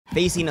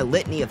Facing a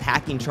litany of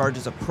hacking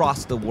charges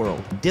across the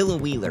world,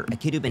 Dylan Wheeler, a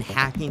kid who'd been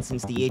hacking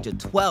since the age of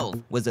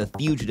 12, was a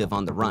fugitive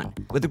on the run.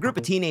 With a group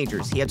of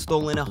teenagers, he had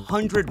stolen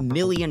 $100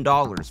 million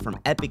from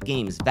Epic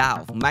Games,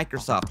 Valve,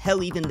 Microsoft,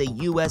 hell, even the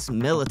US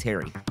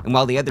military. And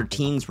while the other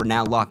teens were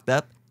now locked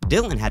up,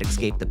 Dylan had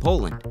escaped to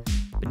Poland.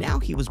 But now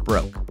he was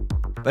broke.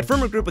 But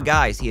from a group of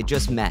guys he had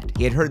just met,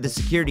 he had heard the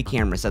security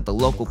cameras at the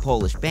local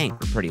Polish bank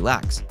were pretty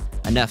lax,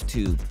 enough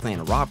to plan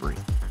a robbery.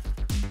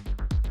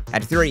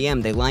 At 3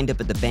 a.m., they lined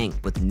up at the bank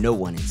with no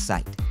one in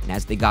sight. And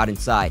as they got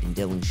inside and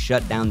Dylan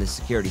shut down the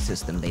security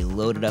system, they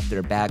loaded up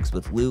their bags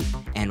with loot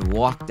and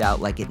walked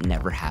out like it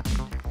never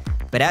happened.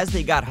 But as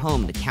they got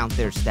home to count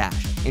their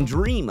stash and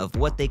dream of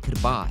what they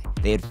could buy,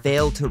 they had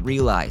failed to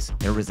realize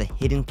there was a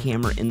hidden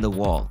camera in the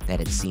wall that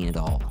had seen it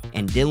all.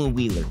 And Dylan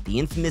Wheeler, the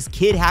infamous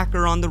kid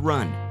hacker on the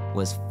run,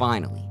 was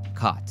finally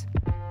caught.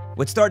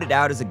 What started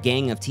out as a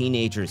gang of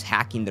teenagers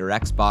hacking their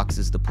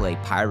Xboxes to play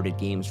pirated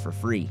games for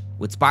free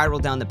would spiral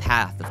down the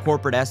path of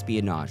corporate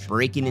espionage,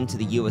 breaking into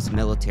the US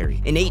military,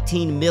 an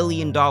 $18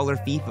 million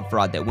FIFA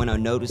fraud that went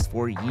unnoticed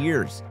for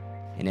years.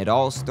 And it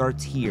all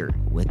starts here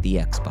with the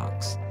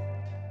Xbox.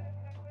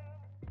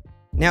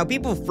 Now,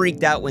 people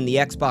freaked out when the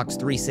Xbox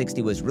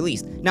 360 was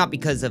released, not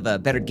because of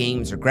better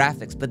games or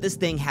graphics, but this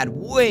thing had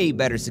way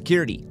better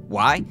security.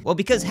 Why? Well,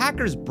 because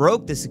hackers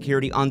broke the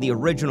security on the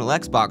original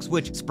Xbox,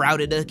 which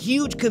sprouted a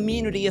huge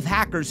community of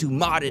hackers who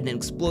modded and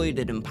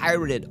exploited and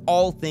pirated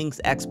all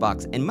things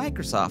Xbox, and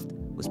Microsoft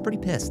was pretty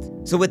pissed.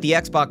 So with the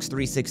Xbox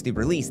 360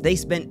 release, they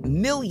spent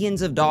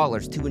millions of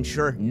dollars to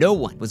ensure no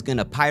one was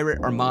gonna pirate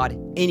or mod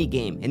any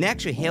game, and they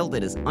actually hailed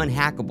it as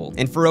unhackable.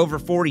 And for over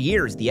 40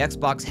 years, the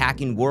Xbox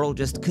hacking world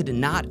just could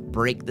not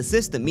break the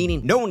system,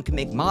 meaning no one could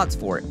make mods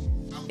for it,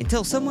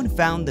 until someone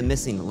found the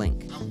missing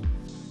link.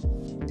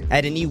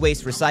 At an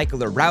e-waste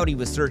recycler, Rowdy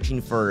was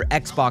searching for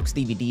Xbox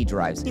DVD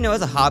drives. You know,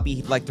 as a hobby,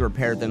 he'd like to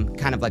repair them,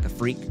 kind of like a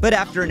freak. But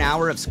after an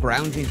hour of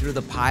scrounging through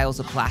the piles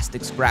of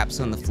plastic scraps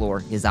on the floor,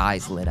 his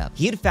eyes lit up.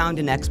 He had found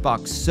an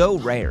Xbox so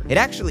rare, it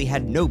actually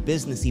had no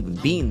business even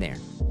being there.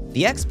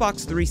 The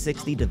Xbox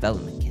 360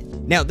 development kit.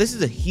 Now, this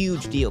is a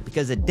huge deal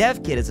because a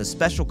dev kit is a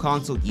special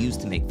console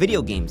used to make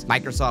video games.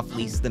 Microsoft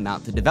leases them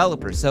out to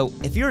developers, so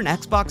if you're an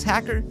Xbox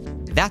hacker,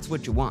 that's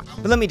what you want.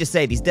 But let me just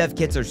say, these dev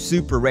kits are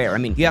super rare. I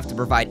mean, you have to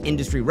provide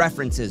industry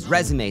references,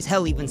 resumes,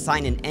 hell, even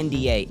sign an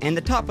NDA. And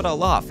to top it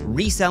all off,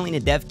 reselling a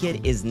dev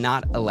kit is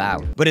not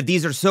allowed. But if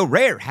these are so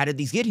rare, how did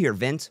these get here,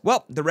 Vince?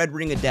 Well, the Red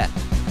Ring of Death.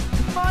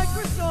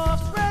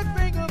 Microsoft's Red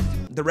Ring of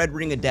Death. The Red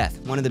Ring of Death,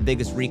 one of the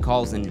biggest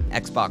recalls in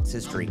Xbox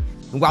history.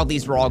 And while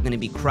these were all going to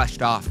be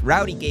crushed off,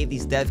 Rowdy gave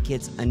these dev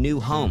kits a new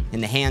home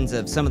in the hands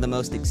of some of the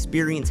most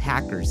experienced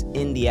hackers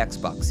in the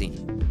Xbox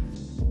scene.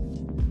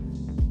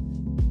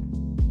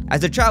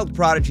 As a child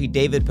prodigy,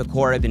 David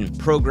Pecora had been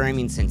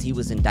programming since he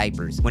was in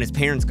diapers. When his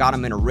parents got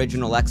him an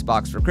original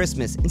Xbox for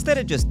Christmas, instead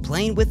of just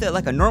playing with it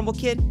like a normal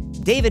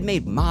kid, David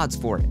made mods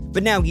for it.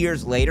 But now,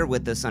 years later,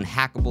 with this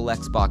unhackable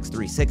Xbox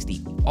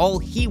 360, all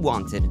he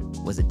wanted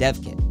was a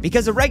dev kit.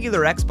 Because a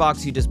regular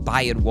Xbox you just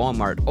buy at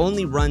Walmart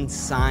only runs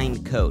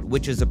signed code,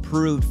 which is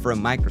approved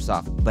from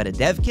Microsoft. But a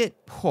dev kit?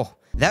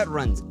 That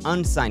runs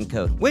unsigned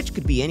code, which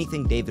could be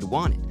anything David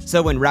wanted.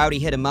 So when Rowdy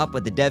hit him up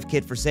with the dev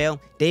kit for sale,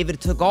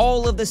 David took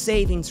all of the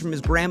savings from his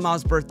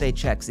grandma's birthday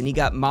checks and he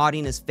got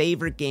modding his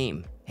favorite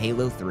game,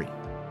 Halo 3.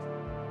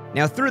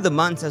 Now, through the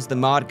months as the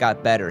mod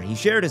got better, he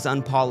shared his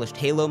unpolished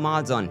Halo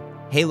mods on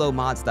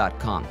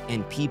HaloMods.com,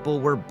 and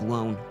people were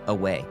blown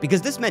away. Because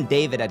this meant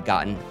David had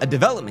gotten a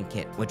development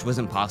kit, which was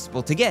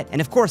impossible to get. And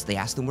of course, they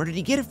asked him where did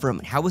he get it from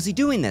and how was he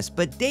doing this?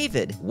 But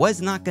David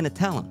was not gonna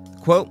tell him.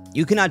 Quote,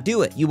 "You cannot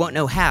do it. You won't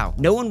know how.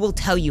 No one will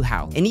tell you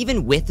how. And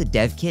even with a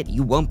dev kit,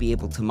 you won't be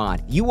able to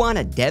mod. You want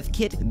a dev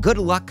kit? Good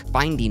luck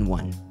finding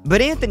one."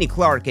 But Anthony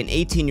Clark, an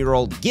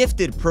 18-year-old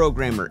gifted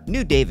programmer,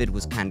 knew David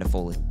was kinda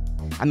full of it.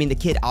 I mean, the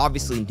kid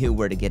obviously knew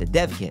where to get a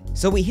dev kit,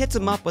 so he hits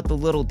him up with a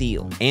little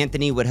deal.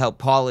 Anthony would help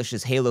polish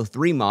his Halo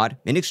 3 mod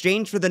in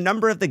exchange for the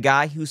number of the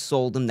guy who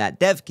sold him that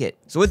dev kit.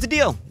 So it's a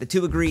deal. The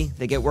two agree,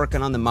 they get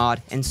working on the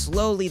mod, and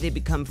slowly they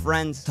become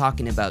friends,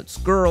 talking about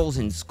girls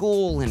in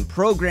school and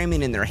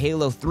programming in their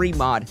Halo 3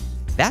 mod.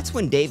 That's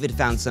when David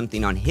found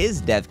something on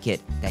his dev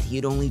kit that he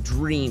had only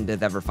dreamed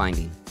of ever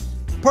finding.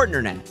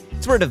 PartnerNet.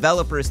 It's where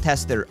developers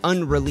test their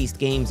unreleased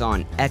games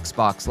on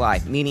Xbox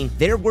Live, meaning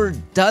there were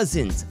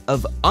dozens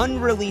of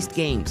unreleased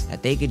games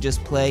that they could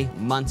just play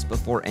months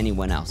before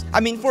anyone else.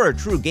 I mean, for a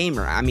true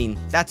gamer,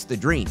 that's the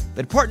dream.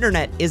 But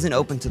PartnerNet isn't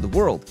open to the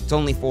world. It's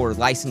only for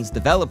licensed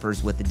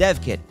developers with the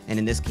dev kit, and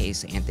in this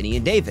case, Anthony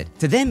and David.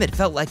 To them, it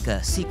felt like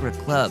a secret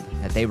club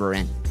that they were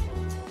in.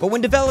 But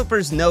when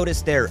developers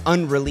noticed their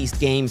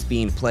unreleased games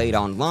being played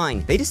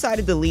online, they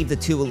decided to leave the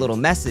two a little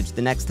message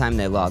the next time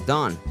they logged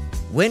on.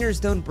 Winners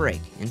don't break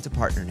into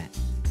PartnerNet.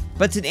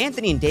 But to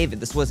Anthony and David,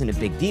 this wasn't a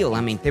big deal.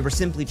 They were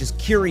simply just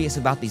curious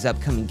about these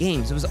upcoming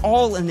games. It was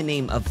all in the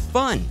name of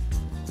fun,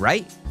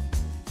 right?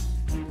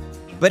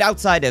 But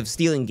outside of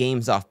stealing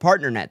games off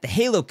PartnerNet, the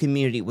Halo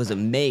community was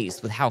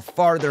amazed with how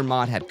far their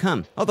mod had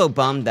come, although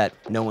bummed that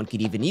no one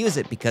could even use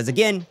it because,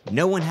 again,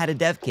 no one had a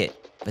dev kit.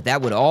 But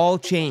that would all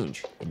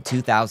change in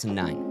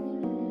 2009.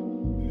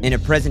 In a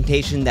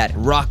presentation that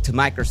rocked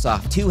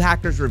Microsoft, two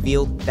hackers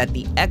revealed that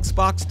the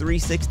Xbox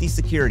 360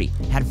 security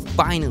had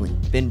finally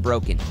been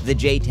broken, the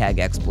JTAG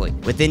exploit.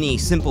 Within a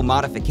simple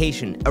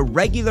modification, a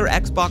regular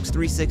Xbox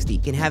 360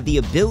 can have the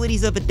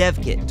abilities of a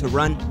dev kit to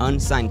run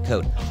unsigned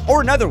code. Or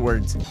in other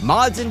words,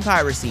 mods and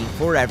piracy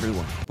for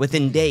everyone.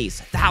 Within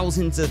days,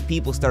 thousands of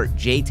people start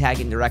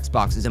JTagging their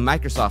Xboxes, and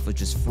Microsoft was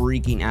just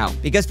freaking out.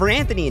 Because for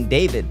Anthony and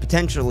David,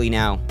 potentially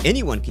now,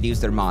 anyone could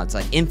use their mods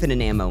like Infinite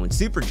Ammo and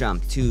Super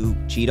Jump to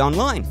cheat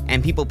online.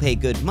 And people pay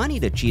good money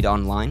to cheat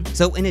online.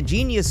 So in a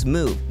genius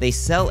move, they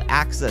sell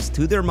access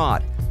to their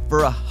mod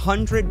for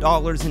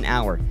 $100 an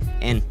hour,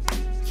 and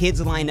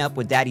kids line up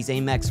with Daddy's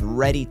Amex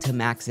ready to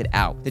max it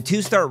out. The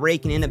two start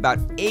raking in about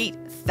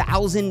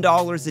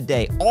 $8,000 a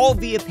day, all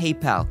via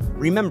PayPal.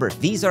 Remember,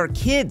 these are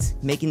kids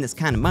making this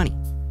kind of money.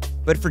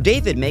 But for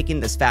David, making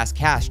this fast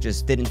cash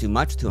just didn't do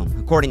much to him.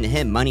 According to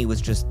him, money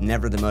was just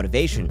never the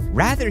motivation.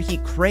 Rather, he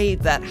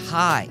craved that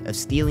high of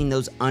stealing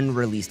those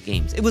unreleased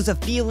games. It was a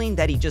feeling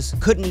that he just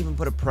couldn't even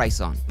put a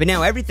price on. But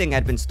now everything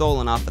had been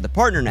stolen off of the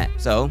partner net,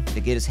 so to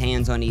get his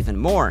hands on even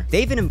more,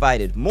 David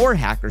invited more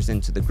hackers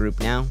into the group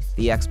now,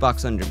 the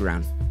Xbox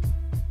Underground.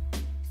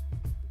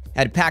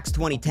 At PAX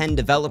 2010,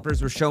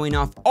 developers were showing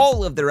off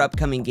all of their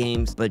upcoming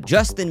games, but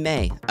Justin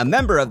May, a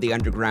member of the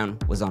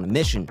Underground, was on a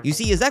mission. You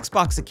see, his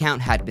Xbox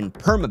account had been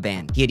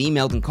permabanned. He had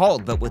emailed and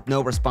called, but with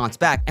no response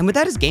back, and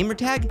without his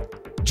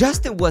gamertag,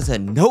 Justin was a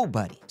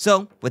nobody.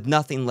 So, with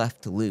nothing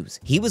left to lose,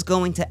 he was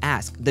going to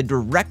ask the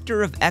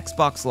director of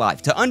Xbox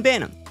Live to unban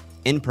him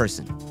in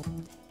person.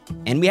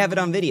 And we have it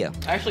on video.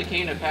 I actually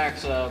came to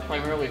PAX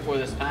primarily for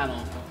this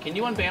panel. Can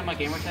you unban my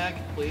gamer tag,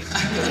 please?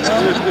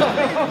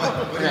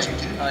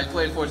 I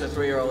played Forza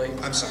 3 early.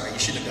 I'm sorry, you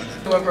should have done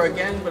that. However,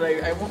 again, but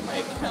I want my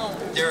account.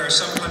 There are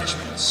some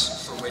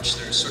punishments for which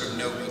there's sort of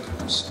no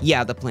recourse.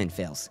 Yeah, the plan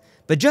fails.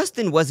 But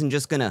Justin wasn't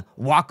just gonna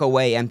walk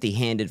away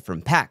empty-handed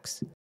from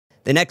PAX.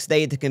 The next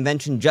day at the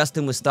convention,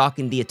 Justin was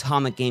stalking the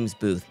Atomic Games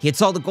booth. He had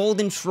saw the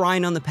golden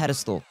shrine on the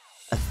pedestal,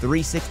 a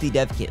 360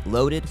 dev kit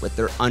loaded with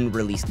their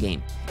unreleased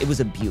game. It was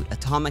a beaut.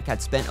 Atomic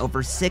had spent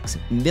over $6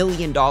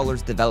 million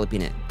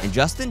developing it, and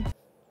Justin?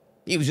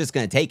 He was just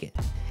gonna take it.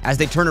 As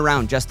they turn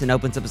around, Justin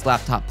opens up his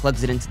laptop,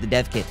 plugs it into the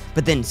dev kit,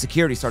 but then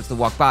security starts to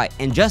walk by,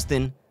 and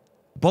Justin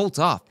bolts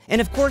off.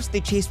 And of course, they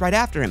chase right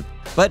after him.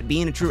 But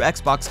being a true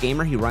Xbox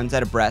gamer, he runs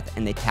out of breath,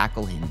 and they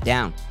tackle him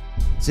down.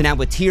 So now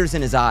with tears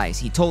in his eyes,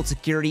 he told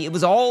security it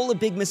was all a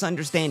big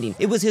misunderstanding.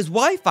 It was his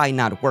Wi-Fi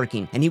not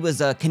working, and he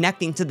was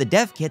connecting to the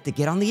dev kit to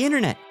get on the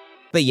internet.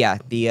 But yeah,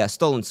 the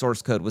stolen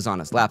source code was on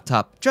his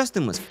laptop.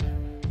 Justin was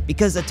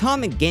because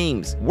Atomic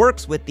Games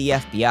works with the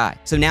FBI.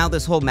 So now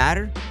this whole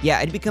matter, yeah,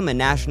 it'd become a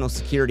national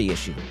security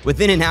issue.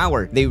 Within an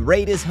hour, they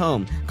raid his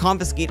home,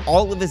 confiscate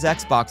all of his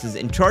Xboxes,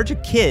 and charge a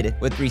kid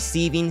with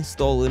receiving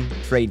stolen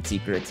trade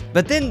secrets.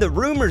 But then the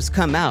rumors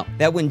come out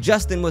that when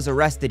Justin was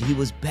arrested, he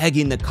was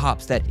begging the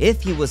cops that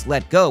if he was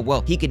let go,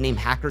 well, he could name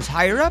hackers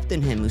higher up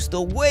than him who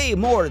stole way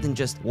more than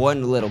just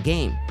one little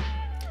game.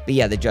 But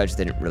yeah, the judge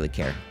didn't really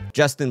care.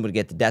 Justin would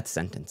get the death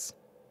sentence.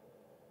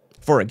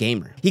 For a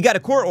gamer. He got a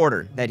court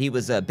order that he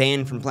was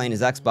banned from playing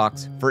his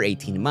Xbox for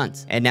 18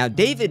 months. And now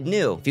David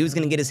knew if he was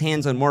gonna get his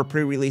hands on more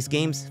pre-release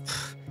games,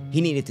 he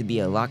needed to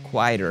be a lot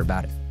quieter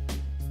about it.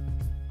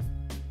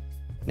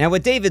 Now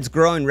with David's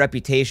growing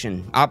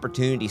reputation,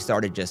 opportunity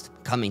started just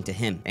coming to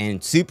him.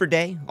 And Super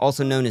Day,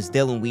 also known as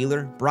Dylan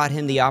Wheeler, brought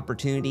him the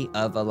opportunity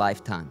of a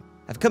lifetime.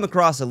 I've come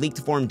across a leaked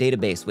form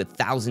database with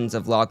thousands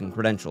of login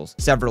credentials.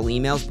 Several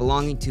emails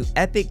belonging to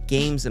Epic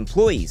Games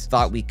employees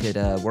thought we could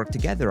work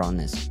together on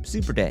this.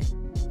 Super Day.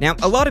 Now,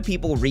 a lot of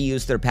people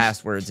reuse their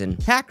passwords, and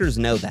hackers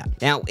know that.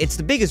 Now, it's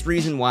the biggest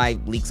reason why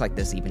leaks like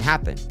this even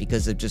happen,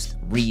 because of just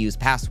reused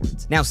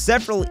passwords. Now,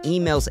 several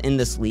emails in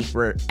this leak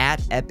were at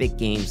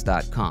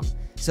epicgames.com.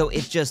 So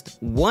if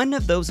just one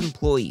of those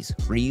employees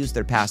reused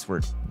their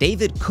password,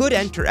 David could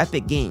enter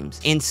Epic Games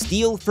and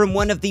steal from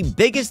one of the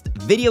biggest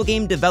video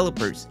game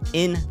developers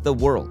in the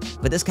world.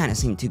 But this kind of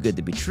seemed too good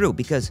to be true,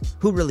 because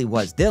who really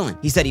was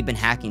Dylan? He said he'd been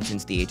hacking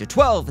since the age of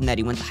 12 and that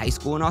he went to high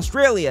school in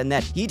Australia and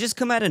that he just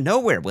come out of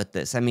nowhere with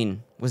this. I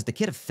mean, was the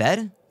kid a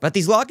Fed? But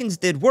these logins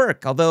did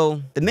work,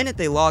 although the minute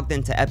they logged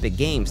into Epic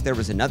Games, there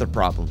was another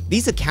problem.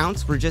 These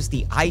accounts were just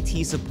the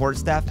IT support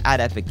staff at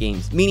Epic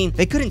Games, meaning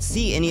they couldn't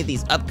see any of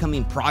these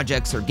upcoming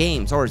projects or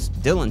games, or as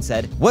Dylan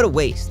said, what a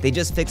waste, they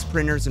just fix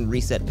printers and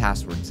reset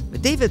passwords.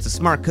 But David's a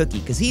smart cookie,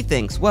 because he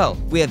thinks, well,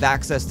 if we have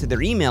access to their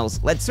emails,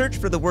 let's search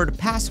for the word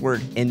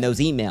password in those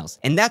emails.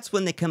 And that's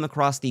when they come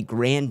across the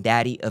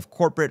granddaddy of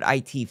corporate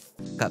IT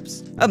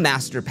fuck-ups. A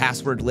master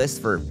password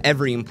list for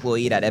every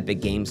employee at Epic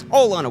Games,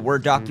 all on a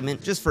Word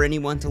document, just for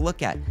anyone to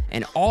look at.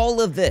 And all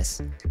of this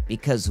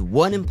because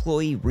one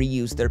employee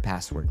reused their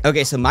password.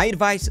 Okay, so my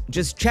advice,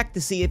 just check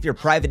to see if your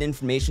private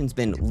information's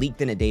been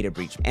leaked in a data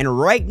breach. And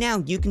right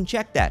now, you can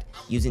check that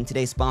using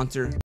today's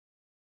sponsor,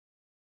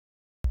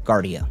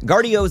 Guardio.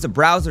 Guardio is a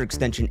browser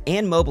extension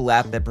and mobile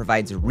app that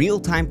provides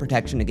real-time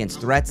protection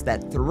against threats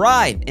that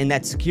thrive in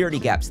that security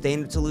gap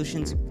standard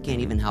solutions can't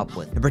even help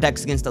with. It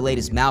protects against the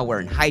latest malware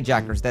and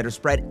hijackers that are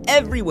spread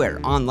everywhere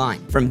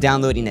online. From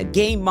downloading a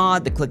game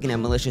mod to clicking a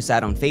malicious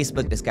ad on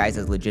Facebook disguised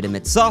as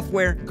legitimate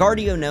software,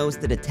 Guardio knows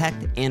to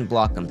detect and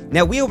block them.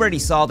 Now, we already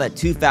saw that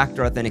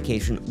two-factor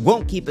authentication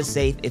won't keep us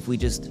safe if we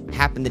just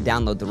happen to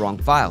download the wrong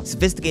file.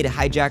 Sophisticated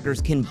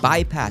hijackers can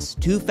bypass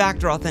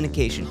two-factor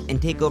authentication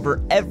and take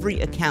over every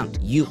account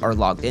you are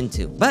logged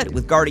into. But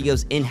with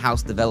Guardio's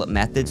in-house developed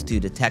methods to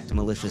detect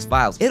malicious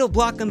files, it'll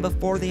block them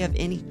before they have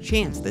any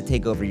chance to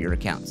take over your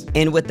accounts.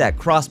 And with that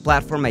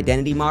cross-platform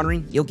identity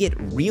monitoring, you'll get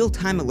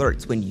real-time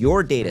alerts when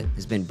your data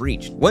has been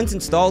breached. Once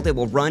installed, it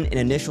will run an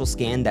initial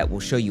scan that will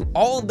show you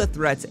all of the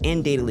threats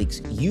and data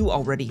leaks you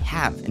already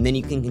have, and then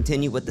you can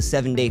continue with the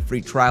 7-day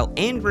free trial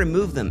and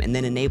remove them and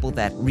then enable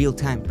that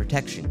real-time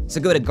protection.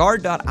 So go to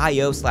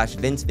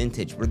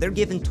guard.io/vincevintage where they're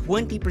giving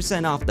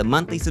 20% off the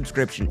monthly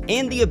subscription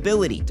and the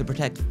ability to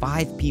protect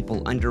 5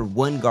 people under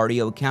one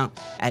Guardio account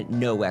at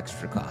no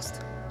extra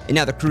cost. And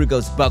now the crew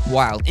goes buck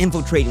wild,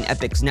 infiltrating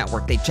Epic's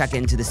network. They check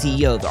into the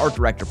CEO, the art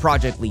director,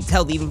 project leads.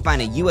 Hell, they even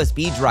find a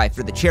USB drive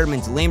for the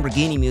chairman's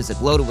Lamborghini music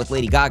loaded with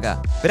Lady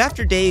Gaga. But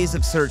after days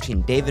of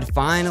searching, David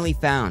finally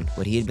found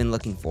what he had been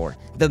looking for: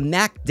 the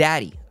Mac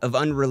Daddy of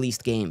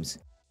unreleased games,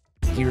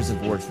 Gears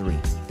of War 3.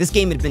 This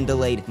game had been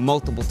delayed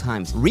multiple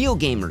times. Real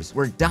gamers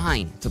were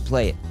dying to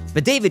play it,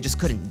 but David just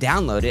couldn't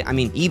download it. I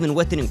mean, even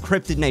with an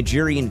encrypted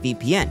Nigerian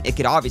VPN, it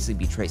could obviously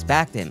be traced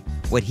back to him.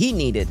 What he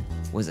needed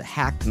was a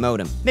hacked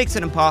modem. Makes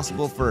it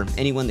impossible for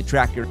anyone to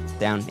track your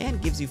down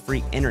and gives you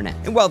free internet.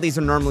 And while these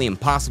are normally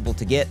impossible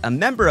to get, a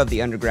member of the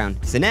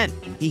underground, Sinet,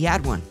 he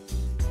had one.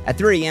 At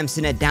 3 AM,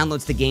 Sinet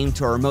downloads the game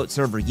to a remote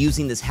server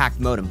using this hacked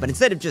modem, but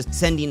instead of just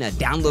sending a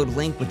download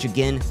link, which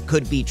again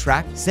could be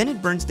tracked,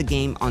 Sinet burns the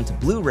game onto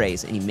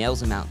Blu-rays and he mails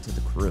them out to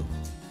the crew.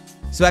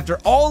 So after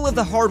all of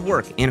the hard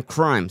work and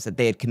crimes that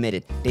they had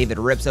committed, David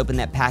rips open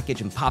that package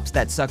and pops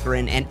that sucker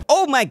in, and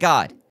oh my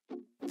god,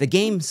 the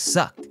game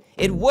sucked.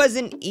 It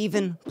wasn't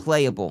even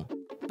playable.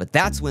 But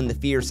that's when the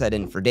fear set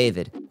in for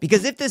David.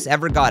 Because if this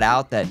ever got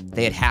out that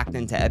they had hacked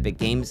into Epic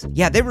Games,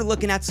 yeah, they were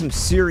looking at some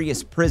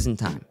serious prison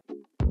time.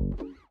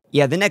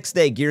 Yeah, the next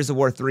day, Gears of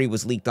War 3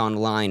 was leaked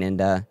online,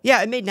 and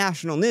yeah, it made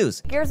national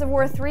news. Gears of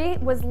War 3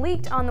 was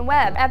leaked on the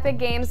web. Epic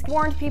Games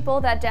warned people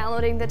that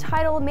downloading the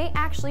title may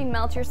actually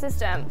melt your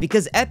system.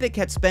 Because Epic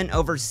had spent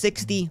over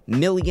 $60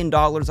 million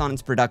on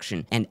its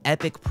production, and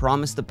Epic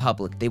promised the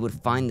public they would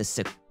find the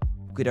sick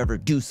could ever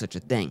do such a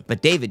thing.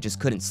 But David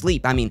just couldn't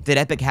sleep. I mean, did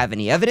Epic have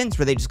any evidence?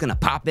 Were they just gonna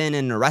pop in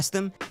and arrest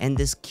him? And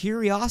this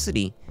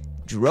curiosity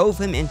drove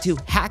him into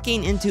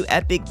hacking into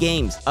Epic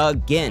Games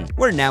again,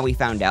 where now we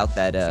found out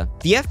that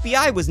the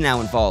FBI was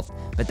now involved.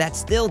 But that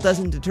still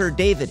doesn't deter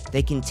David.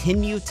 They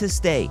continue to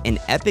stay in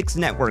Epic's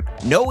network,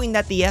 knowing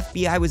that the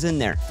FBI was in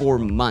there for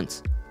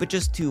months, but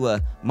just to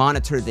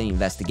monitor the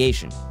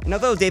investigation. And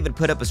although David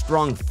put up a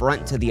strong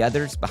front to the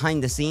others,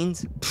 behind the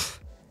scenes,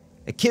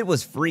 the kid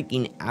was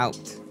freaking out.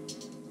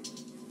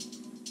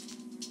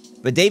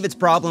 But David's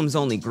problems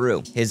only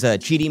grew. His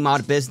cheating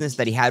mod business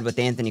that he had with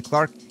Anthony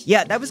Clark,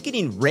 yeah, that was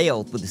getting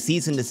railed with the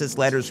cease and desist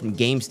letters from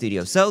Game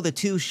Studio, so the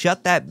two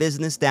shut that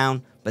business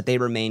down, but they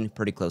remained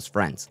pretty close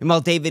friends. And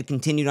while David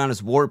continued on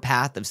his war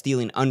path of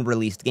stealing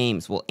unreleased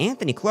games, well,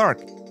 Anthony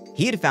Clark,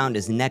 he had found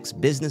his next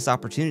business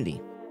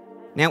opportunity.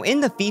 Now,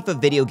 in the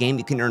FIFA video game,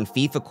 you can earn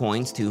FIFA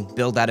coins to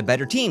build out a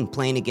better team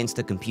playing against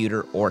a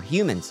computer or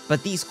humans,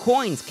 but these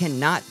coins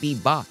cannot be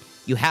bought.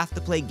 You have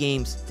to play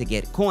games to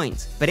get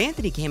coins. But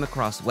Anthony came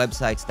across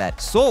websites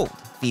that sold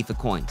FIFA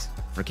coins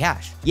for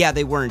cash. Yeah,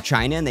 they were in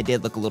China and they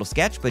did look a little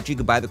sketch, but you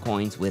could buy the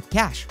coins with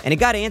cash. And it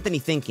got Anthony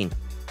thinking,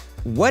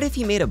 what if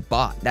he made a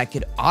bot that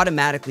could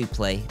automatically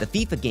play the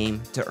FIFA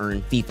game to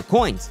earn FIFA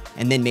coins,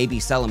 and then maybe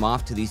sell them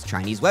off to these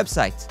Chinese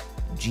websites?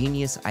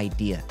 Genius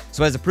idea.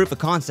 So as a proof of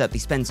concept, he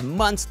spends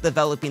months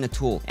developing a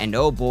tool, and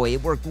oh boy,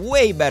 it worked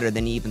way better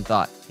than he even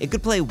thought. It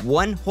could play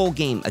one whole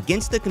game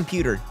against the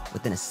computer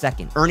within a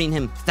second, earning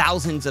him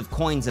thousands of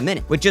coins a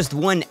minute. With just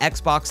one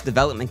Xbox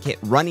development kit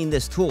running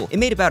this tool, it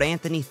made about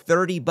Anthony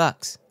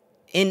 $30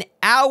 an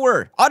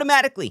hour,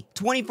 automatically,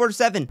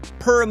 24/7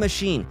 per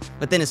machine.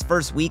 Within his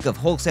first week of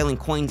wholesaling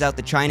coins out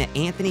to China,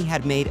 Anthony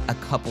had made a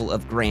couple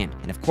of grand.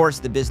 And of course,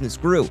 the business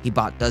grew. He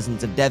bought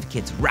dozens of dev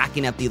kits,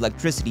 racking up the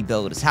electricity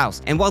bill at his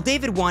house. And while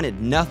David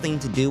wanted nothing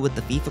to do with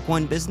the FIFA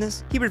coin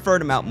business, he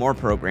referred him out more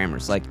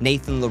programmers like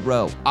Nathan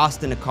LaRoe,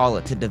 Austin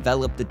Akala to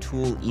develop the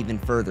tool even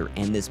further,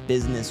 and this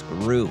business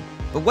grew.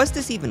 But was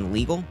this even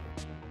legal?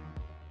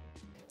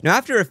 Now,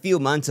 after a few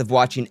months of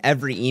watching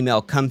every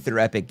email come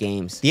through Epic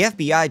Games, the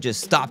FBI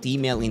just stopped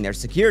emailing their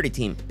security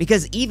team,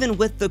 because even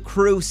with the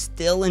crew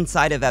still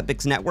inside of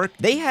Epic's network,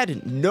 they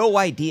had no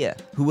idea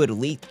who had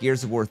leaked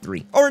Gears of War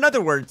 3. Or in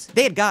other words,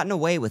 they had gotten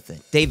away with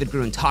it. David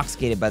grew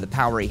intoxicated by the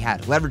power he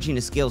had, leveraging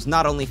his skills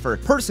not only for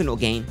personal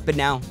gain, but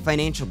now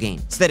financial gain.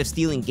 Instead of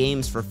stealing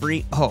games for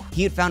free,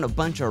 he had found a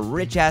bunch of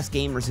rich-ass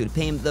gamers who'd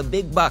pay him the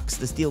big bucks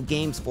to steal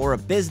games for a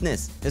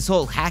business. This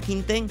whole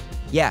hacking thing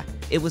Yeah,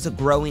 it was a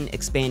growing,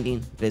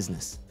 expanding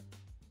business.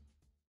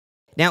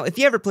 Now, if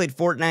you ever played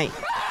Fortnite,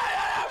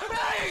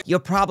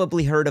 you've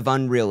probably heard of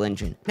Unreal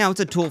Engine. Now, it's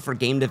a tool for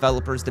game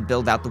developers to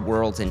build out the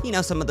worlds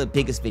and, some of the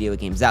biggest video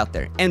games out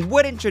there. And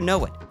wouldn't you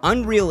know it,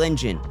 Unreal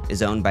Engine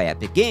is owned by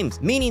Epic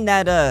Games, meaning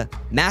that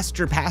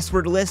master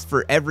password list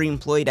for every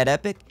employee at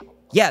Epic,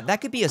 yeah,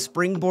 that could be a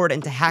springboard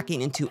into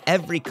hacking into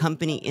every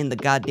company in the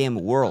goddamn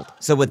world.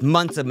 So with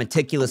months of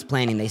meticulous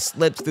planning, they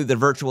slipped through the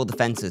virtual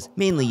defenses,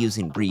 mainly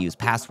using reused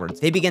passwords.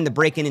 They began to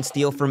break in and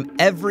steal from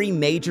every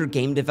major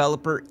game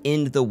developer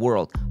in the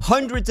world.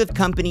 Hundreds of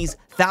companies,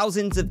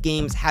 thousands of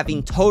games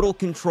having total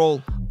control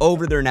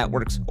over their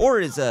networks, or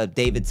as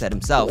David said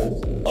himself.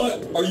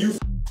 Are you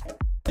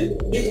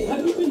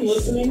have you been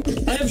listening?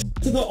 I have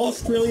to the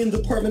Australian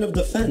Department of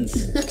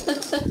Defense.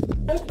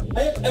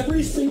 I have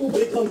every single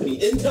big company.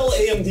 Intel,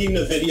 AMD,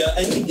 Nvidia,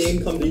 any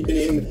game company you can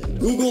name.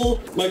 Google,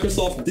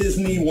 Microsoft,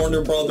 Disney,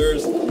 Warner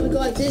Brothers. Oh my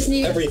god,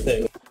 Disney.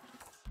 Everything.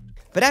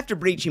 But after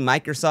breaching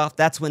Microsoft,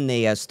 that's when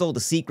they stole the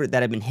secret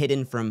that had been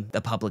hidden from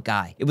the public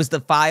eye. It was the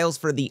files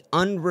for the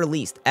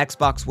unreleased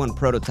Xbox One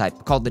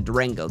prototype called the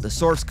Durango, the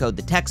source code,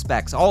 the tech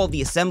specs, all of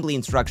the assembly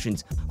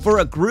instructions for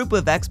a group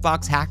of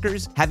Xbox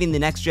hackers having the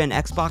next-gen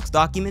Xbox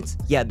documents.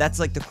 Yeah, that's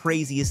like the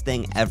craziest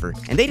thing ever.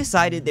 And they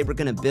decided they were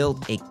gonna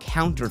build a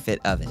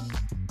counterfeit of it.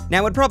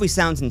 Now, it probably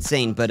sounds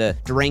insane, but a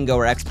Durango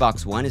or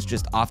Xbox One is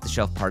just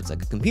off-the-shelf parts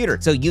like a computer.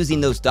 So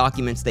using those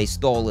documents they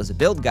stole as a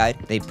build guide,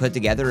 they put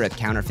together a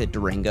counterfeit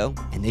Durango,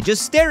 and they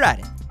just stare at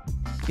it.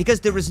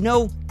 Because there was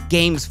no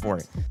games for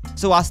it.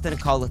 So Austin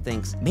Akala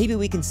thinks, maybe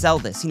we can sell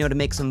this, to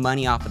make some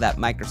money off of that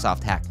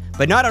Microsoft hack.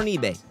 But not on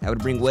eBay, that would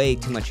bring way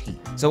too much heat.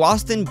 So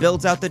Austin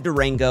builds out the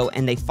Durango,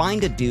 and they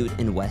find a dude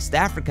in West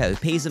Africa who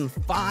pays him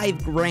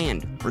 $5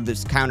 grand for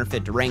this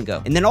counterfeit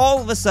Durango. And then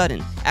all of a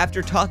sudden,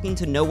 after talking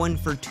to no one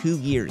for 2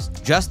 years,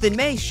 Justin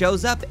May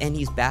shows up and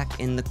he's back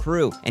in the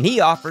crew. And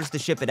he offers to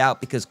ship it out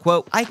because,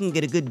 quote, I can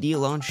get a good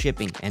deal on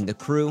shipping, and the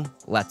crew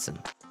lets him.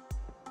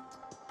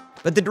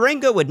 But the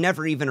Durango would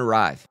never even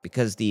arrive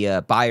because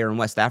the buyer in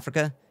West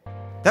Africa,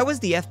 that was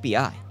the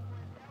FBI.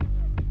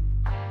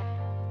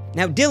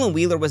 Now, Dylan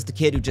Wheeler was the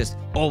kid who just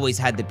always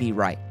had to be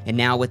right. And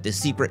now with the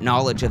secret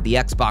knowledge of the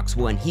Xbox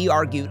One, he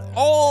argued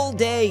all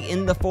day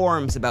in the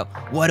forums about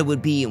what it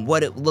would be and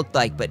what it looked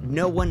like, but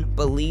no one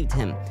believed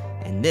him.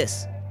 And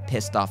this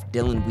pissed off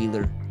Dylan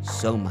Wheeler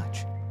so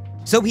much.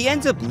 So he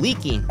ends up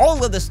leaking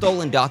all of the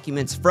stolen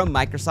documents from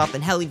Microsoft,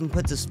 and hell, even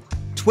puts his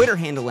Twitter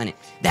handle in it.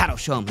 That'll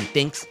show him, he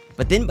thinks.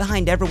 But then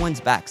behind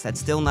everyone's backs, that's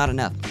still not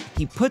enough.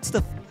 He puts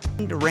the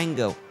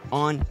Durango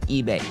on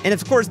eBay. And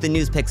of course the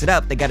news picks it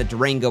up. They got a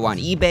Durango on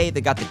eBay,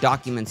 they got the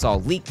documents all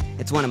leaked.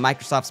 It's one of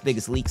Microsoft's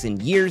biggest leaks in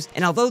years.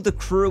 And although the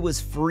crew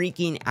was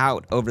freaking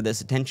out over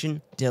this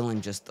attention,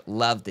 Dylan just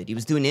loved it. He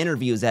was doing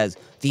interviews as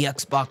the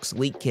Xbox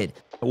leak kid.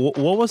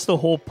 What was the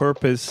whole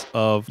purpose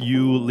of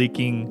you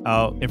leaking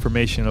out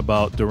information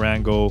about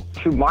Durango?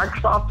 To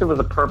Microsoft, it was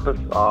a purpose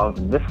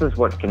of this is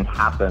what can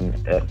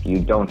happen if you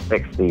don't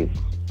fix these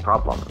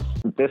problems.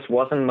 This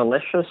wasn't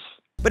malicious.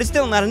 But it's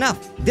still not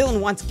enough. Dylan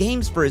wants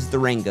games for his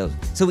Durango,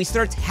 so he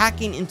starts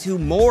hacking into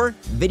more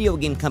video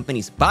game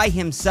companies by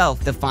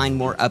himself to find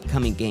more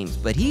upcoming games.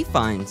 But he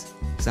finds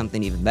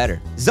something even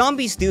better.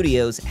 Zombie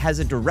Studios has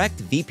a direct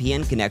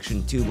VPN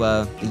connection to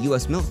the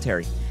US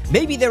military.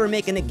 Maybe they were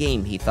making a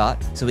game, he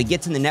thought. So he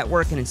gets in the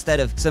network, and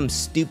instead of some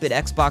stupid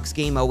Xbox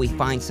game, we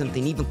find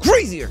something even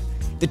crazier.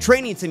 The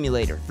training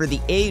simulator for the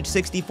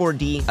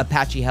AH-64D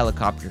Apache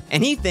helicopter.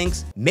 And he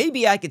thinks,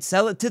 maybe I could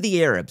sell it to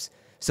the Arabs.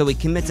 So he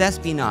commits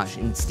espionage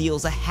and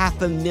steals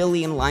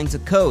 500,000 lines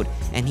of code,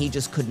 and he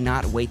just could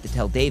not wait to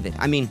tell David.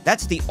 I mean,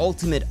 that's the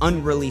ultimate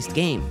unreleased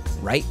game,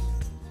 right?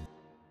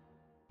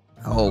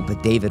 Oh,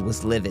 but David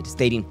was livid,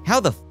 stating,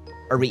 how the f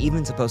are we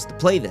even supposed to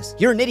play this?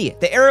 You're an idiot.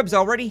 The Arabs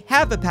already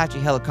have Apache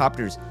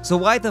helicopters, so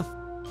why the f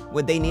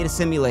would they need a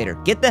simulator?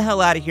 Get the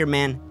hell out of here,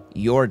 man.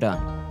 You're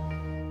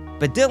done.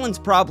 But Dylan's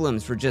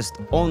problems were just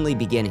only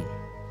beginning.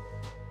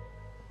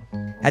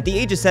 At the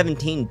age of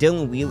 17,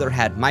 Dylan Wheeler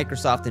had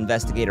Microsoft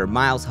investigator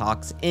Miles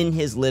Hawks in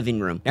his living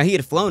room. Now, he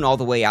had flown all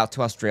the way out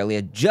to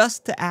Australia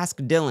just to ask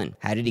Dylan,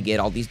 how did he get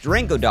all these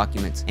Durango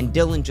documents? And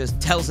Dylan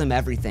just tells him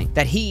everything,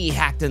 that he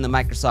hacked into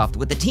Microsoft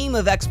with a team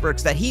of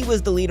experts that he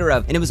was the leader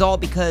of, and it was all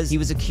because he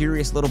was a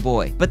curious little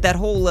boy. But that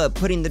whole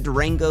putting the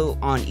Durango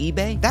on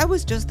eBay, that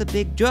was just a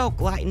big joke.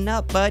 Lighten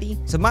up, buddy.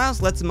 So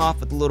Miles lets him off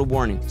with a little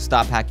warning.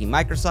 Stop hacking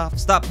Microsoft,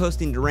 stop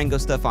posting Durango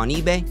stuff on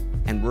eBay,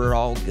 and we're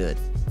all good.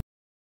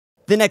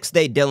 The next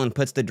day, Dylan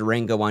puts the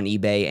Durango on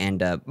eBay, and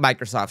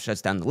Microsoft shuts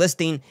down the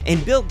listing,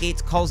 and Bill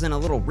Gates calls in a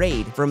little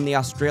raid from the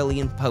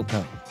Australian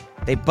Popo.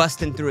 They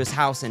bust in through his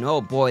house, and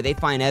oh boy, they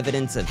find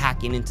evidence of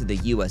hacking into the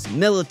US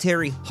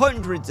military,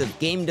 hundreds of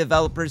game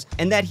developers,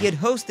 and that he had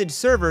hosted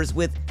servers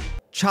with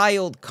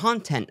child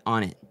content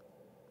on it.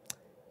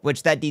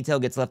 which that detail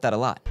gets left out a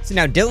lot. So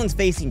now Dylan's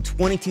facing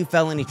 22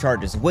 felony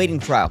charges, waiting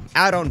trial,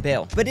 out on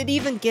bail. But it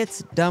even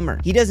gets dumber.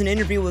 He does an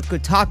interview with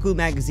Kotaku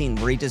magazine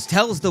where he just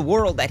tells the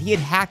world that he had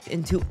hacked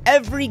into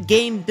every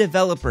game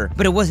developer.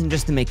 But it wasn't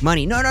just to make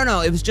money. No,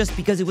 it was just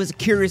because he was a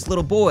curious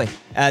little boy.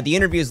 The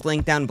interview is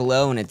linked down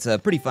below, and it's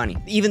pretty funny.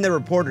 Even the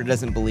reporter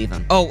doesn't believe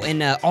him. Oh,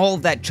 and all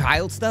of that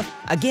child stuff,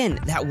 again,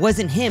 that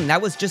wasn't him.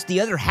 That was just the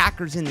other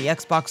hackers in the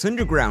Xbox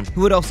Underground,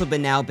 who had also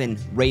now been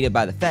raided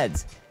by the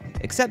feds.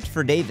 Except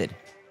for David.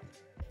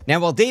 Now,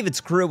 while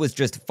David's crew was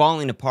just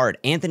falling apart,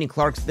 Anthony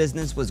Clark's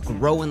business was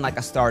growing like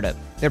a startup.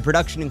 Their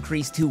production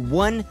increased to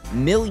 1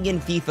 million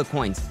FIFA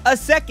coins a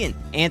second.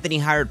 Anthony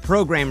hired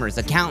programmers,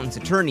 accountants,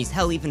 attorneys,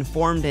 hell, even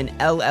formed an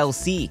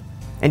LLC.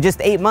 In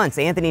just 8 months,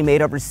 Anthony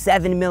made over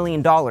 $7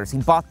 million. He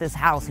bought this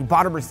house, he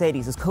bought a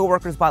Mercedes, his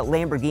co-workers bought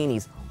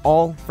Lamborghinis,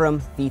 all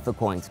from FIFA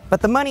coins.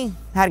 But the money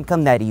hadn't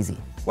come that easy.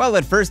 While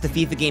at first the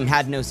FIFA game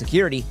had no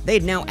security,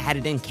 they'd now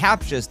added in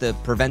CAPTCHAs to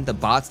prevent the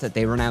bots that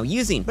they were now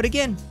using. But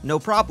again, no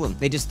problem.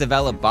 They just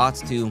developed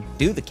bots to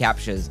do the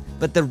CAPTCHAs.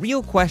 But the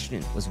real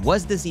question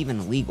was this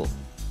even legal?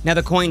 Now,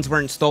 the coins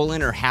weren't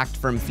stolen or hacked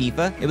from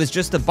FIFA. It was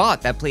just a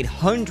bot that played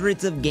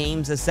hundreds of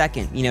games a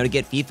second, to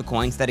get FIFA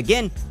coins that,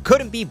 again,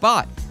 couldn't be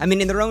bought. I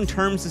mean, in their own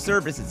terms of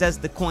service, it says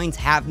the coins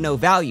have no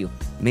value,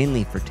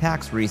 mainly for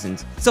tax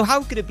reasons. So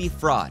how could it be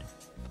fraud?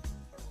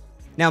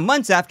 Now,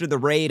 months after the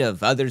raid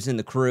of others in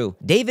the crew,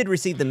 David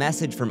received a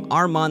message from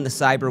Armand the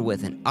Cyber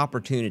with an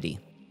opportunity.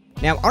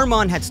 Now,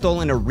 Armand had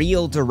stolen a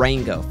real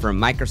Durango from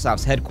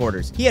Microsoft's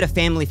headquarters. He had a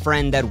family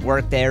friend that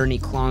worked there, and he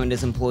cloned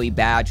his employee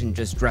badge and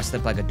just dressed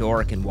up like a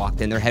dork and walked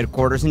in their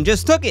headquarters and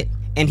just took it.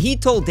 And he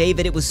told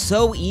David it was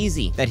so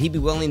easy that he'd be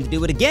willing to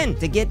do it again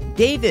to get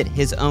David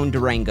his own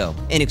Durango,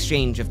 in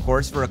exchange, of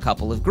course, for a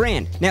couple of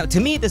grand. Now, to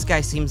me, this guy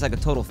seems like a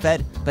total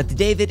fed, but to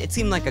David, it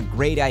seemed like a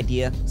great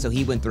idea, so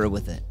he went through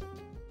with it.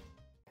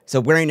 So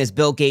wearing his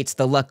Bill Gates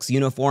deluxe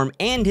uniform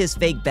and his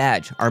fake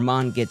badge,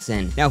 Armand gets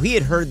in. Now, he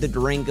had heard the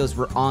Durangos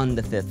were on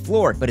the 5th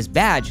floor, but his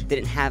badge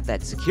didn't have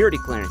that security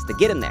clearance to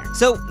get him there.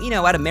 So,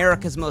 at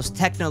America's most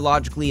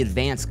technologically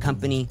advanced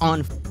company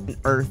on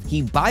Earth,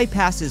 he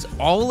bypasses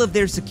all of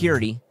their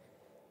security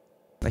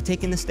by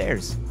taking the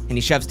stairs. And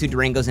he shoves 2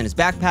 Durangos in his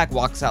backpack,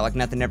 walks out like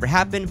nothing ever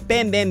happened.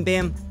 Bam, bam,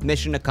 bam,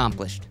 mission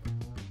accomplished.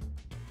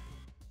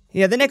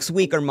 Yeah, the next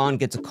week, Armand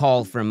gets a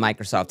call from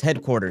Microsoft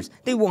headquarters.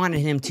 They wanted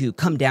him to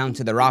come down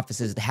to their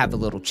offices to have a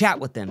little chat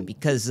with them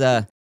because,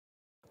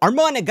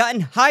 Armand had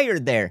gotten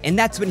hired there, and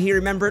that's when he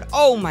remembered,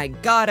 oh my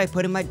god, I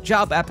put in my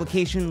job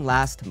application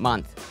last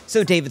month.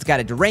 So David's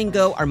got a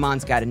Durango,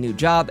 Armand's got a new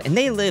job, and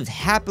they lived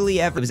happily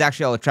ever. It was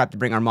actually all a trap to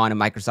bring Armand to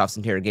Microsoft's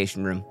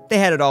interrogation room. They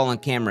had it all on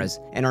cameras,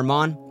 and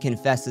Armand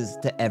confesses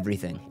to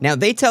everything. Now,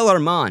 they tell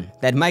Armand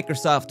that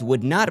Microsoft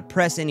would not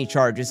press any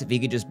charges if he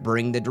could just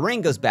bring the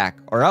Durangos back,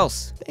 or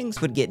else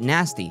things would get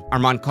nasty.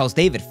 Armand calls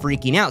David,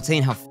 freaking out,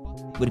 saying how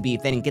would it be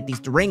if they didn't get these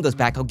Durangos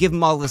back? I'll give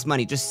them all this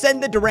money. Just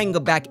send the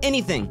Durango back,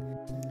 anything.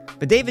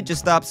 But David just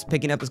stops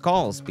picking up his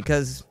calls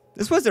because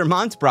this was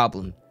Armand's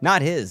problem,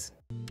 not his.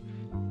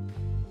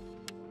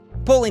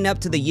 Pulling up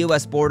to the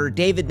US border,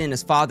 David and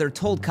his father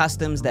told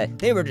Customs that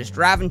they were just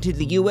driving to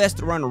the US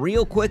to run a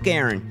real quick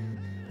errand.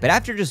 But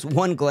after just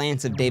one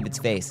glance of David's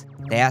face,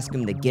 they ask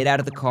him to get out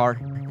of the car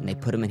and they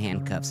put him in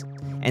handcuffs.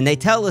 And they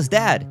tell his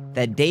dad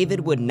that David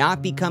would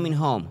not be coming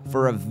home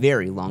for a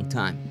very long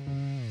time.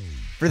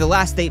 For the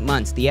last 8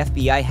 months, the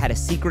FBI had a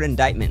secret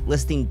indictment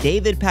listing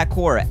David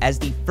Pecora as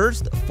the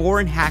first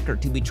foreign hacker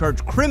to be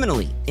charged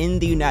criminally in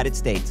the United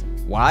States.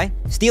 Why?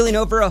 Stealing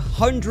over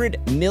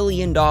 $100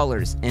 million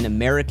in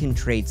American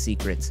trade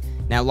secrets.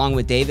 Now, along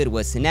with David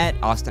was Sinette,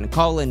 Austin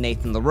Akala, and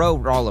Nathan LaRoe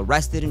were all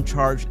arrested and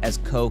charged as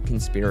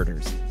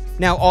co-conspirators.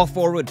 Now, all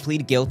 4 would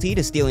plead guilty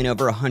to stealing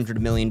over $100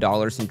 million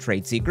in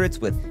trade secrets,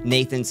 with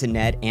Nathan,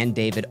 Sinette, and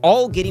David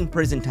all getting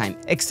prison time,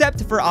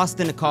 except for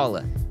Austin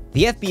Akala.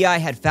 The FBI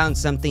had found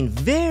something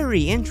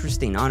very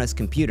interesting on his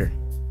computer.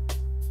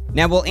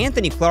 Now, while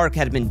Anthony Clark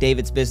had been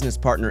David's business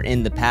partner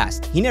in the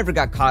past, he never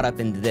got caught up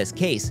into this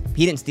case.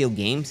 He didn't steal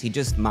games, he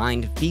just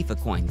mined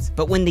FIFA coins.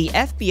 But when the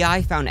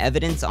FBI found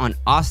evidence on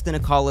Austin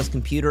Akala's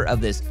computer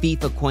of this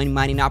FIFA coin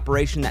mining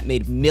operation that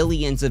made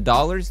millions of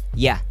dollars,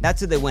 yeah,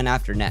 that's who they went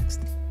after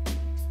next.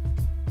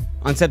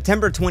 On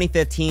September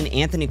 2015,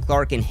 Anthony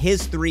Clark and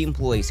his 3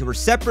 employees, who were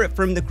separate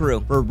from the crew,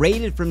 were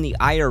raided from the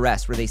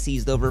IRS, where they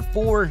seized over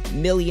 $4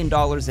 million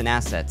in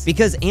assets.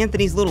 Because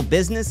Anthony's little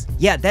business,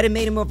 yeah, that had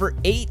made him over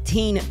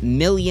 $18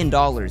 million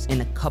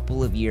in a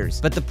couple of years.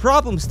 But the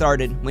problem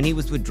started when he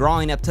was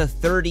withdrawing up to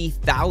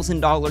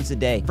 $30,000 a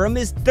day from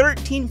his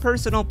 13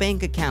 personal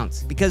bank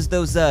accounts. Because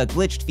those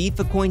glitched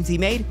FIFA coins he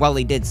made, while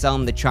he did sell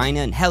them to China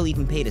and hell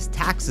even paid his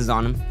taxes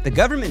on them, the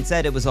government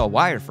said it was all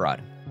wire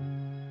fraud.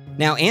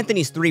 Now,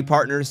 Anthony's 3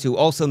 partners, who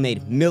also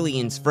made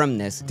millions from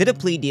this, did a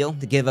plea deal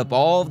to give up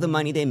all of the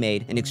money they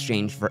made in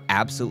exchange for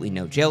absolutely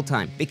no jail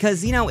time.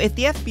 Because, you know, if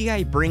the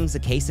FBI brings a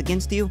case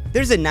against you,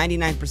 there's a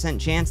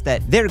 99% chance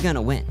that they're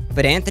gonna win.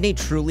 But Anthony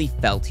truly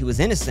felt he was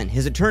innocent.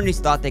 His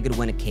attorneys thought they could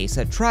win a case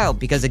at trial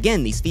because,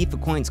 again, these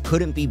FIFA coins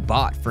couldn't be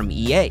bought from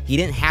EA. He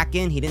didn't hack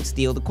in, he didn't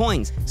steal the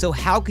coins. So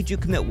how could you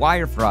commit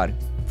wire fraud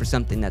for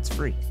something that's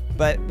free?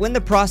 But when the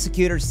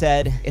prosecutor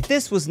said if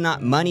this was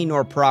not money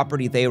nor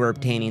property they were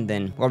obtaining,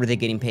 then what were they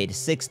getting paid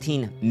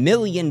 $16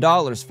 million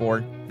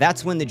for?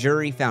 That's when the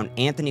jury found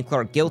Anthony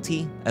Clark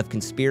guilty of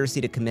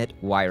conspiracy to commit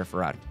wire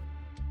fraud.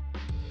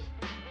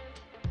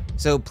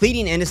 So,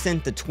 pleading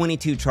innocent to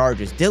 22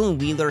 charges, Dylan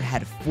Wheeler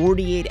had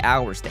 48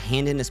 hours to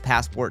hand in his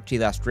passport to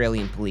the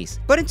Australian police.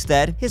 But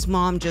instead, his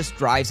mom just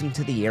drives him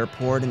to the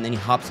airport and then he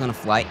hops on a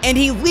flight and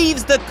he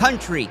leaves the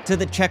country to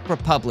the Czech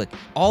Republic.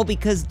 All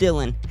because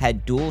Dylan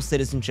had dual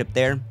citizenship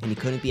there and he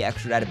couldn't be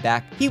extradited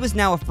back. He was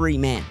now a free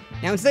man.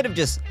 Now, instead of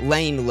just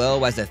laying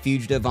low as a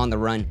fugitive on the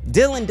run,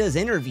 Dylan does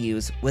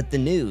interviews with the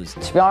news.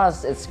 To be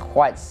honest, it's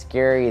quite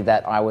scary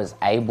that I was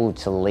able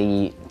to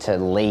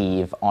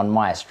leave on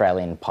my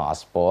Australian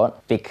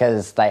passport,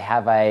 because they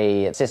have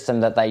a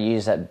system that they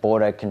use at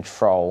border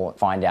control,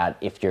 find out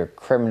if you're a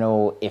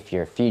criminal, if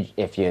you're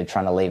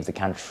trying to leave the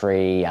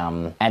country,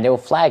 and it'll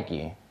flag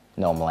you.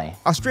 Normally.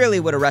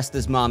 Australia would arrest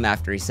his mom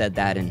after he said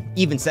that and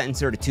even sentence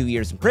her to 2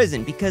 years in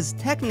prison because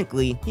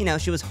technically, you know,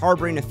 she was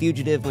harboring a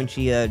fugitive when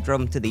she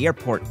drove him to the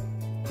airport.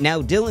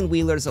 Now, Dylan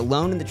Wheeler's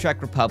alone in the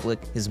Czech Republic,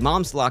 his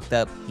mom's locked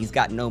up, he's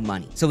got no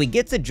money. So he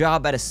gets a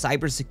job at a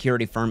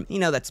cybersecurity firm, you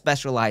know, that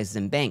specializes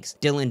in banks.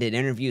 Dylan did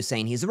interviews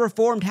saying he's a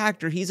reformed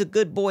hacker, he's a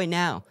good boy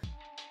now.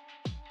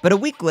 But a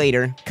week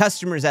later,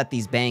 customers at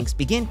these banks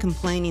began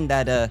complaining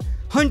that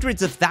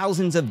hundreds of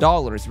thousands of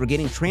dollars were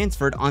getting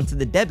transferred onto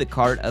the debit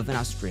card of an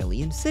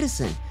Australian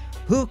citizen.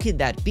 Who could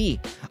that be?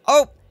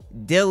 Oh,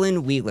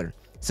 Dylan Wheeler.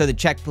 So the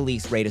Czech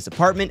police raid his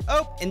apartment,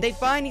 and they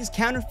find he's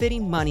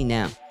counterfeiting money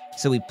now.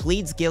 So he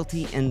pleads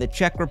guilty in the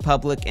Czech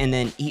Republic, and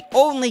then he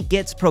only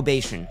gets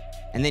probation,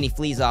 and then he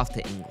flees off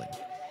to England.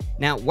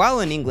 Now, while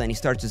in England, he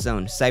starts his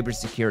own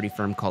cybersecurity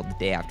firm called The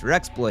Day After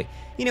Exploit.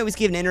 You know, he's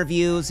giving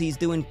interviews, he's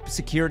doing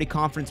security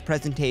conference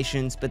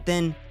presentations, but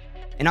then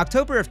in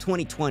October of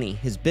 2020,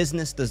 his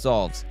business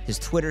dissolves, his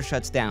Twitter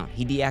shuts down,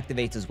 he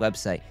deactivates his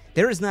website.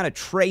 There is not a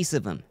trace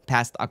of him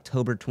past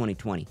October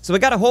 2020. So I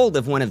got a hold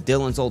of one of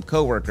Dylan's old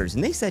coworkers,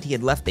 and they said he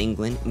had left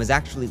England and was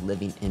actually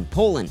living in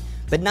Poland,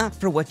 but not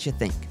for what you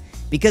think.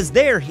 Because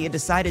there, he had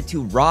decided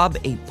to rob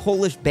a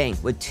Polish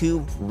bank with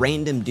 2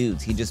 random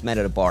dudes he just met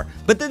at a bar.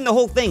 But then the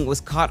whole thing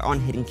was caught on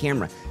hidden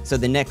camera. So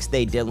the next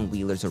day, Dylan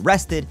Wheeler's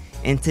arrested,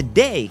 and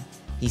today,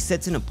 he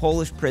sits in a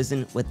Polish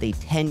prison with a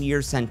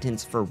 10-year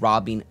sentence for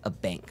robbing a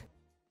bank.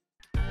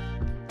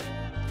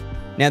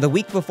 Now, the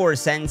week before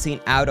his sentencing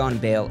out on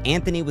bail,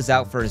 Anthony was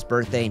out for his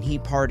birthday and he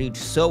partied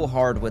so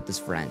hard with his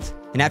friends.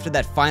 And after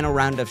that final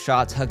round of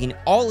shots, hugging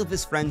all of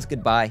his friends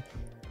goodbye,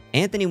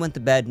 Anthony went to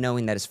bed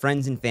knowing that his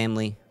friends and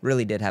family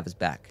really did have his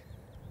back.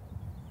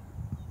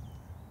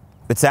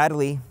 But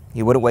sadly,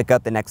 he wouldn't wake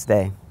up the next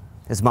day.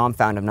 His mom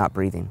found him not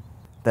breathing.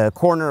 The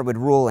coroner would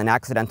rule an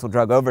accidental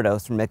drug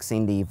overdose from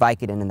mixing the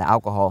Vicodin and the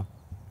alcohol.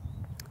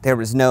 There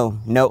was no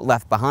note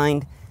left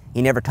behind.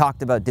 He never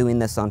talked about doing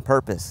this on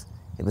purpose.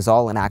 It was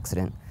all an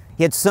accident.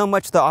 He had so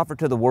much to offer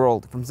to the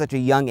world. From such a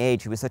young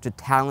age, he was such a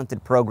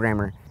talented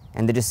programmer.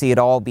 And to just see it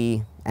all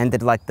be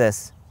ended like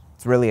this,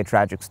 it's really a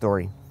tragic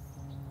story.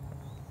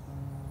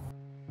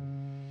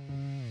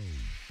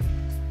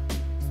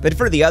 But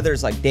for the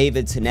others like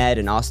David, Sinead,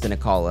 and Austin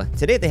Akala,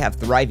 today they have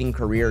thriving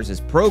careers as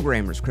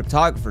programmers,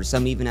 cryptographers,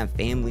 some even have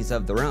families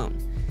of their own.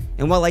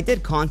 And while I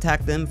did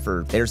contact them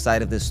for their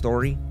side of this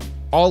story,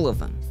 all of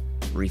them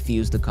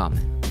refused to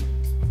comment.